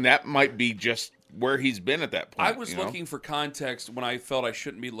of thing. And that might be just where he's been at that point. I was looking for context when I felt I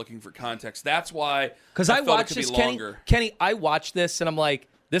shouldn't be looking for context. That's why. Because I watched this, Kenny, I watched this and I'm like,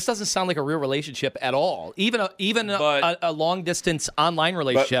 this doesn't sound like a real relationship at all. Even a long distance online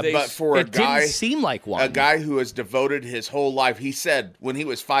relationship. But for a guy, didn't seem like one. A guy who has devoted his whole life. He said when he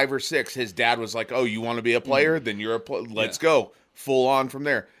was 5 or 6, his dad was like, "Oh, you want to be a player? Then you're a player. Let's go full on from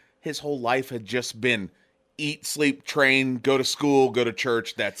there." His whole life had just been eat, sleep, train, go to school, go to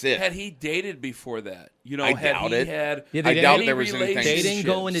church. That's it. Had he dated before that? I doubt it. I doubt there was anything. They didn't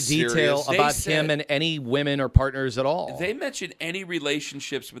go into detail about him and any women or partners at all. They mentioned any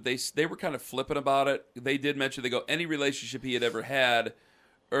relationships, but they were kind of flippant about it. They did mention, they go, any relationship he had ever had,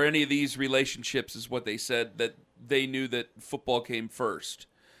 or any of these relationships is what they said, that they knew that football came first,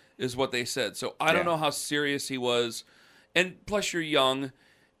 is what they said. So I don't know how serious he was. And plus you're young,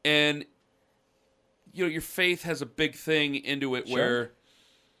 and your faith has a big thing into it where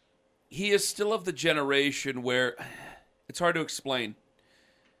he is still of the generation where it's hard to explain.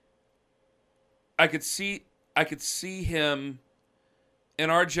 I could see him in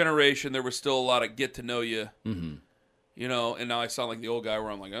our generation. There was still a lot of get to know you, and now I sound like the old guy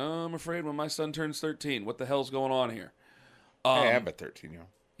where I'm like, oh, I'm afraid when my son turns 13, what the hell's going on here? I have a 13-year-old.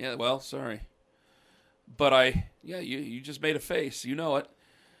 Yeah, well, sorry. But you just made a face. You know it.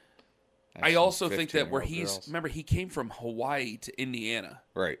 I also think that where remember, he came from Hawaii to Indiana.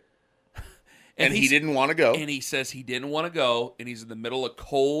 Right. And he didn't want to go. And he says he didn't want to go, and he's in the middle of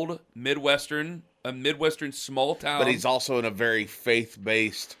cold Midwestern small town. But he's also in a very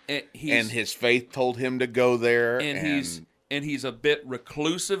faith-based, and his faith told him to go there. And he's a bit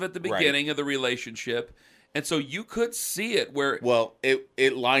reclusive at the beginning of the relationship. And so you could see it where... Well,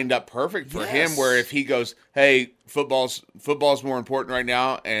 it lined up perfect for him, where if he goes, hey, football's more important right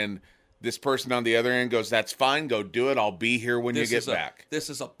now, and this person on the other end goes, that's fine, go do it, I'll be here when you get back. This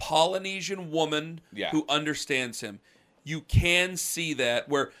is a Polynesian woman who understands him. You can see that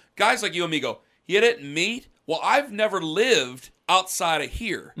where guys like you and me go, you didn't meet? Well, I've never lived outside of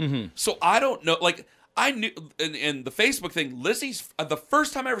here. Mm-hmm. So I don't know. Like, I knew, and the Facebook thing, the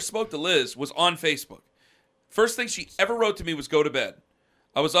first time I ever spoke to Liz was on Facebook. First thing she ever wrote to me was go to bed.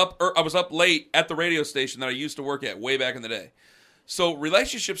 I was up late at the radio station that I used to work at way back in the day. So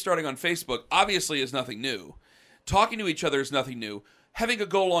relationships starting on Facebook obviously is nothing new. Talking to each other is nothing new. Having it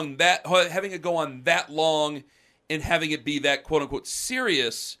go on that long and having it be that quote unquote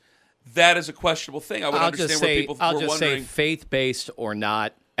serious, that is a questionable thing. I would understand where people were wondering. I'll just say faith-based or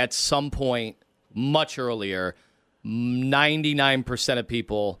not, at some point much earlier, 99% of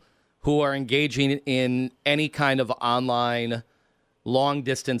people who are engaging in any kind of online, long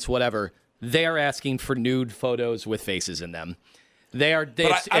distance, whatever, they are asking for nude photos with faces in them. They are.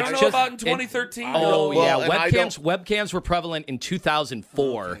 But I don't know about in 2013. Webcams were prevalent in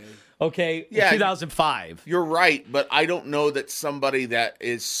 2004. Okay, yeah, 2005. You're right, but I don't know that somebody that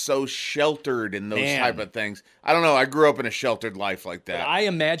is so sheltered in those type of things. I don't know. I grew up in a sheltered life like that. I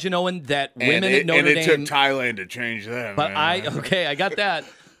imagine, Owen, that women at Notre Dame. And it took Thailand to change that. But man. I got that.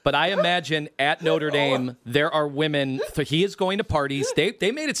 But I imagine at Notre Dame there are women. He is going to parties.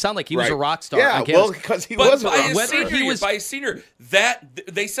 They made it sound like he was a rock star. Yeah, well, because he was a rock star. By his senior, that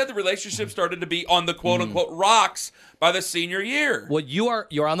they said the relationship started to be on the quote unquote rocks by the senior year. Well,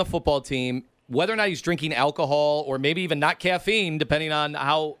 you're on the football team. Whether or not he's drinking alcohol or maybe even not caffeine, depending on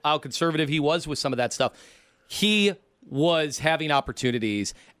how conservative he was with some of that stuff, he was having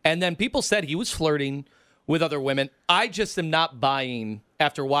opportunities. And then people said he was flirting with other women. I just am not buying,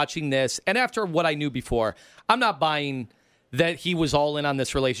 after watching this and after what I knew before, I'm not buying that he was all in on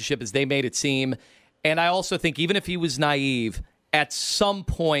this relationship as they made it seem. And I also think even if he was naive, at some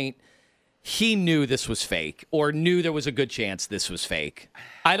point he knew this was fake or knew there was a good chance this was fake.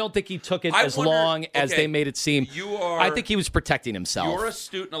 I don't think he took it long as they made it seem. I think he was protecting himself. You're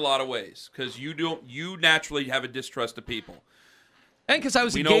astute in a lot of ways because you naturally have a distrust of people. And because I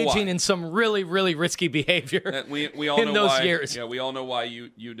was engaging in some really, really risky behavior we all in know those why, years. Yeah, we all know why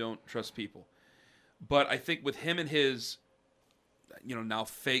you don't trust people. But I think with him and his, now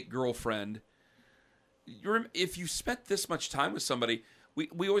fake girlfriend, if you spent this much time with somebody,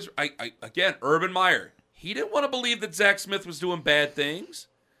 we always, again, Urban Meyer, he didn't want to believe that Zach Smith was doing bad things.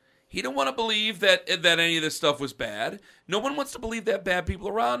 He didn't want to believe that any of this stuff was bad. No one wants to believe that bad people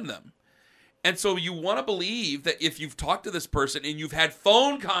around them. And so you want to believe that if you've talked to this person and you've had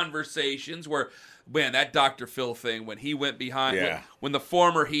phone conversations where, man, that Dr. Phil thing, when he went behind, when the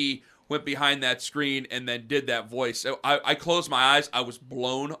former he went behind that screen and then did that voice, I closed my eyes. I was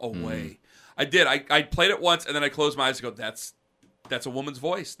blown away. I did. I played it once and then I closed my eyes and go, that's a woman's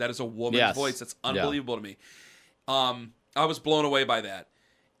voice. That is a woman's voice. That's unbelievable to me. I was blown away by that.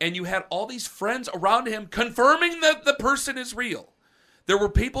 And you had all these friends around him confirming that the person is real. There were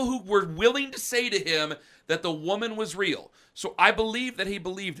people who were willing to say to him that the woman was real. So I believe that he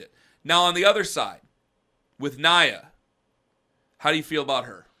believed it. Now, on the other side, with Naya, how do you feel about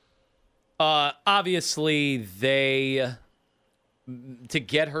her? Obviously, to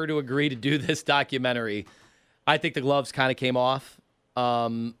get her to agree to do this documentary, I think the gloves kind of came off.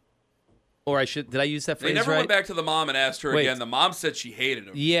 Did I use that phrase right? They never went back to the mom and asked her again. The mom said she hated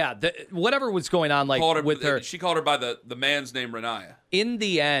him. Yeah, whatever was going on with her. She called her by the man's name, Renaya. In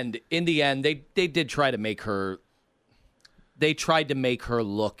the end, they did try to make her. They tried to make her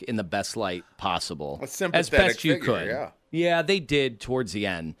look in the best light possible, as best you could. Yeah, they did towards the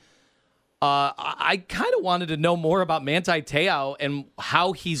end. I kind of wanted to know more about Manti Te'o and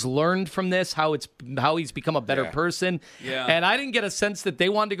how he's learned from this, how he's become a better person. Yeah. And I didn't get a sense that they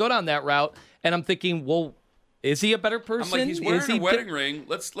wanted to go down that route. And I'm thinking, well, is he a better person? I'm like, he's wearing a wedding ring.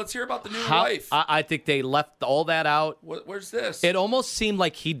 Let's hear about the new wife. I think they left all that out. Where's this? It almost seemed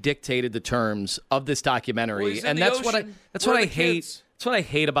like he dictated the terms of this documentary, well, and that's what I hate. That's what I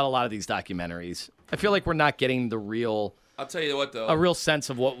hate about a lot of these documentaries. I feel like we're not getting the real. I'll tell you what, though. A real sense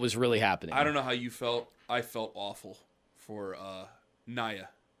of what was really happening. I don't know how you felt. I felt awful for Naya.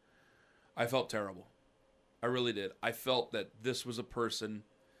 I felt terrible. I really did. I felt that this was a person,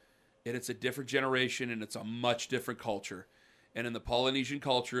 and it's a different generation, and it's a much different culture. And in the Polynesian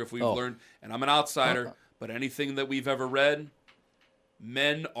culture, if we've learned, and I'm an outsider, but anything that we've ever read,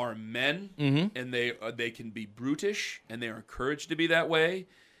 men are men, and they can be brutish, and they are encouraged to be that way.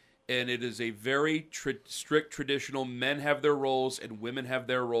 And it is a very strict traditional. Men have their roles, and women have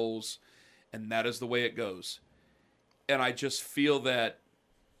their roles, and that is the way it goes. And I just feel that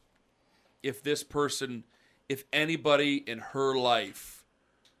if this person, if anybody in her life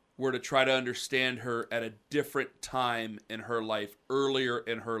were to try to understand her at a different time in her life, earlier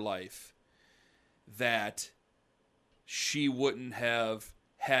in her life, that she wouldn't have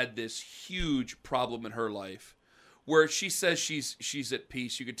had this huge problem in her life where she says she's at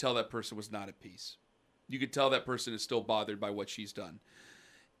peace. You could tell that person was not at peace. You could tell that person is still bothered by what she's done.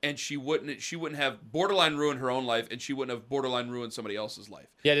 And she wouldn't have borderline ruined her own life, and she wouldn't have borderline ruined somebody else's life.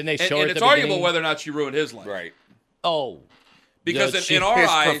 Yeah, didn't they show her and at it's the arguable beginning? whether or not she ruined his life. Right. Oh. Because Yeah, in our His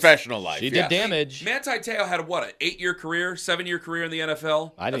eyes, professional life. She did damage. Manti Te'o had what, an 8-year career, 7-year career in the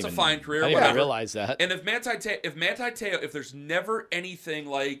NFL? That's a fine career. I didn't even whatever. realize that. And if Manti Te'o, if there's never anything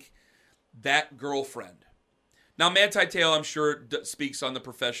like that girlfriend. Now, Manti Te'o, I'm sure, speaks on the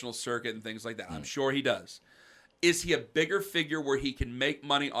professional circuit and things like that. I'm sure he does. Is he a bigger figure where he can make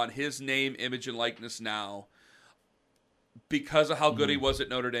money on his name, image, and likeness now because of how good he was at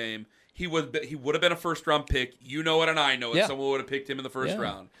Notre Dame? He would have been a first-round pick. You know it, and I know it. Yeah. Someone would have picked him in the first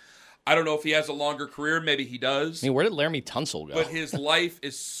round. I don't know if he has a longer career. Maybe he does. I mean, where did Laramie Tunsil go? But his life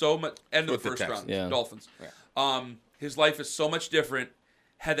is so much... End of the first round. Yeah. Dolphins. Yeah. His life is so much different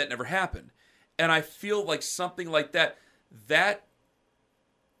had that never happened. And I feel like something like that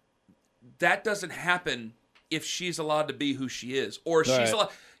doesn't happen if she's allowed to be who she is. Or she's allowed...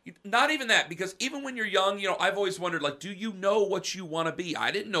 Not even that, because even when you're young, I've always wondered, like, do you know what you want to be?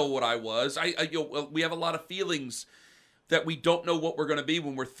 I didn't know what I was. We have a lot of feelings that we don't know what we're going to be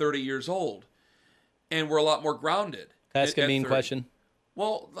when we're 30 years old. And we're a lot more grounded. Can I ask a mean 30. question?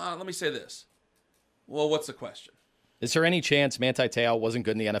 Well, let me say this. Well, what's the question? Is there any chance Manti Te'o wasn't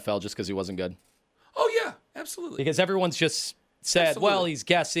good in the NFL just because he wasn't good? Oh, yeah, absolutely. Because everyone's just said, well, he's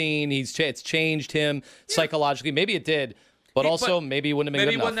guessing, it's changed him psychologically. Maybe it did, but maybe he wouldn't have been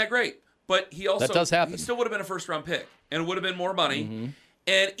good enough. Maybe he wasn't that great, but he also... That does happen. He still would have been a first-round pick, and it would have been more money.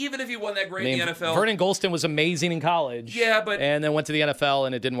 And even if he wasn't that great in the NFL... Vernon Gholston was amazing in college. Yeah, but... And then went to the NFL,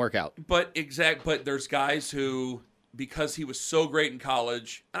 and it didn't work out. But there's guys who, because he was so great in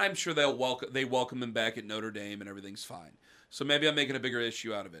college, and I'm sure they welcome him back at Notre Dame, and everything's fine. So maybe I'm making a bigger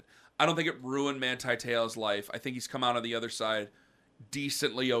issue out of it. I don't think it ruined Manti Te'o's life. I think he's come out on the other side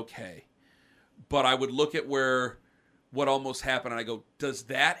decently okay. But I would look at what almost happened, and I go, does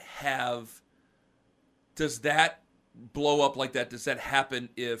that blow up like that? Does that happen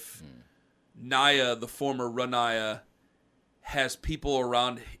if Naya, the former Ranaya, has people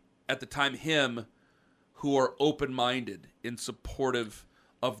around at the time him who are open-minded and supportive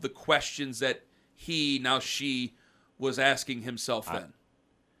of the questions that she was asking himself then?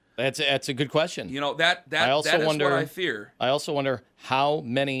 That's a good question. That is what I fear. I also wonder how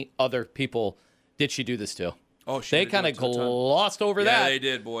many other people did she do this to? Oh, they kind of glossed over that. Yeah, they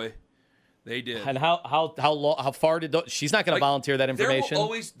did, boy. They did. And how far did she's not going to volunteer that information?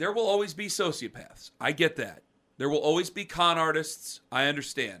 There will always be sociopaths. I get that. There will always be con artists. I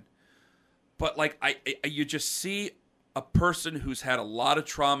understand. But you just see a person who's had a lot of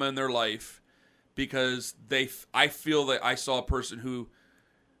trauma in their life because I feel that I saw a person who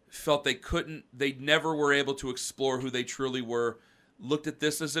felt they never were able to explore who they truly were, looked at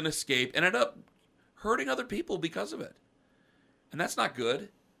this as an escape, and ended up hurting other people because of it. And that's not good.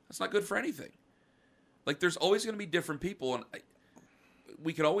 That's not good for anything. There's always going to be different people, and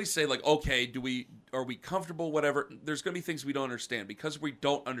we can always say, okay, are we comfortable, whatever. There's going to be things we don't understand. Because we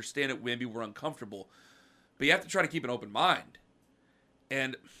don't understand it, maybe we're uncomfortable. But you have to try to keep an open mind.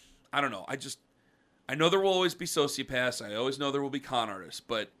 And I don't know. I know there will always be sociopaths. I always know there will be con artists.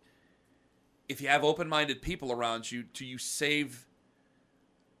 But if you have open-minded people around you, do you save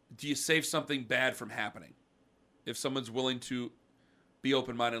something bad from happening? If someone's willing to be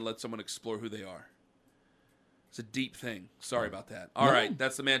open-minded and let someone explore who they are. It's a deep thing. Sorry about that. All right,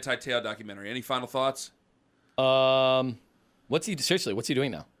 that's the Manti Te'o documentary. Any final thoughts? What's he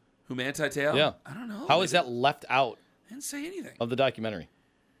doing now? Who, Manti Te'o? Yeah. I don't know. How is that left out? I didn't say anything. Of the documentary.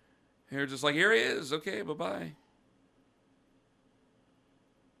 They're just like, here he is. Okay, bye-bye.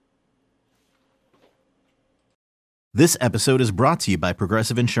 This episode is brought to you by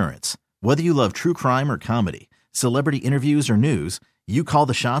Progressive Insurance. Whether you love true crime or comedy, celebrity interviews or news, you call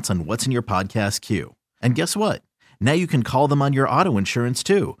the shots on what's in your podcast queue. And guess what? Now you can call them on your auto insurance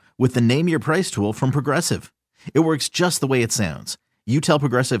too with the Name Your Price tool from Progressive. It works just the way it sounds. You tell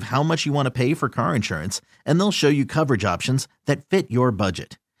Progressive how much you want to pay for car insurance, and they'll show you coverage options that fit your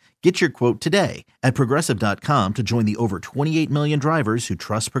budget. Get your quote today at Progressive.com to join the over 28 million drivers who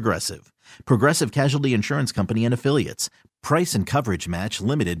trust Progressive. Progressive Casualty Insurance Company and Affiliates. Price and coverage match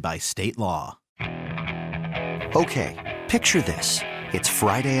limited by state law. Okay, picture this. It's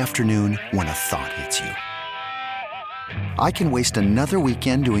Friday afternoon when a thought hits you. I can waste another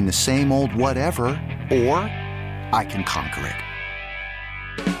weekend doing the same old whatever, or I can conquer it.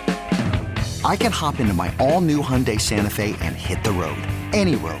 I can hop into my all-new Hyundai Santa Fe and hit the road.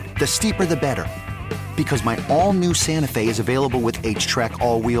 Any road. The steeper, the better. Because my all-new Santa Fe is available with H-Track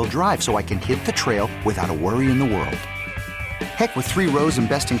all-wheel drive, so I can hit the trail without a worry in the world. Heck, with 3 rows and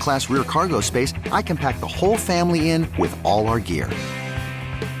best-in-class rear cargo space, I can pack the whole family in with all our gear.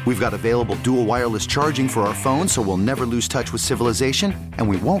 We've got available dual wireless charging for our phones, so we'll never lose touch with civilization, and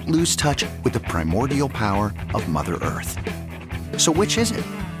we won't lose touch with the primordial power of Mother Earth. So which is it?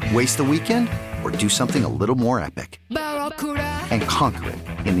 Waste the weekend or do something a little more epic? And conquer it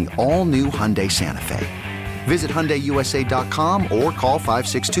in the all-new Hyundai Santa Fe. Visit HyundaiUSA.com or call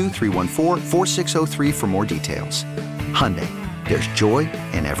 562-314-4603 for more details. Hyundai, there's joy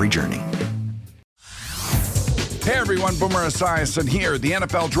in every journey. Hey everyone, Boomer Esiason here. The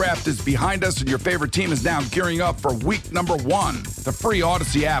NFL Draft is behind us and your favorite team is now gearing up for week number 1. The free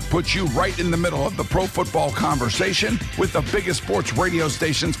Odyssey app puts you right in the middle of the pro football conversation with the biggest sports radio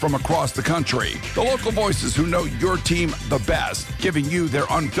stations from across the country. The local voices who know your team the best, giving you their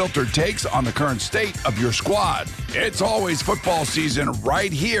unfiltered takes on the current state of your squad. It's always football season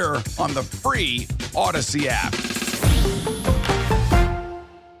right here on the free Odyssey app.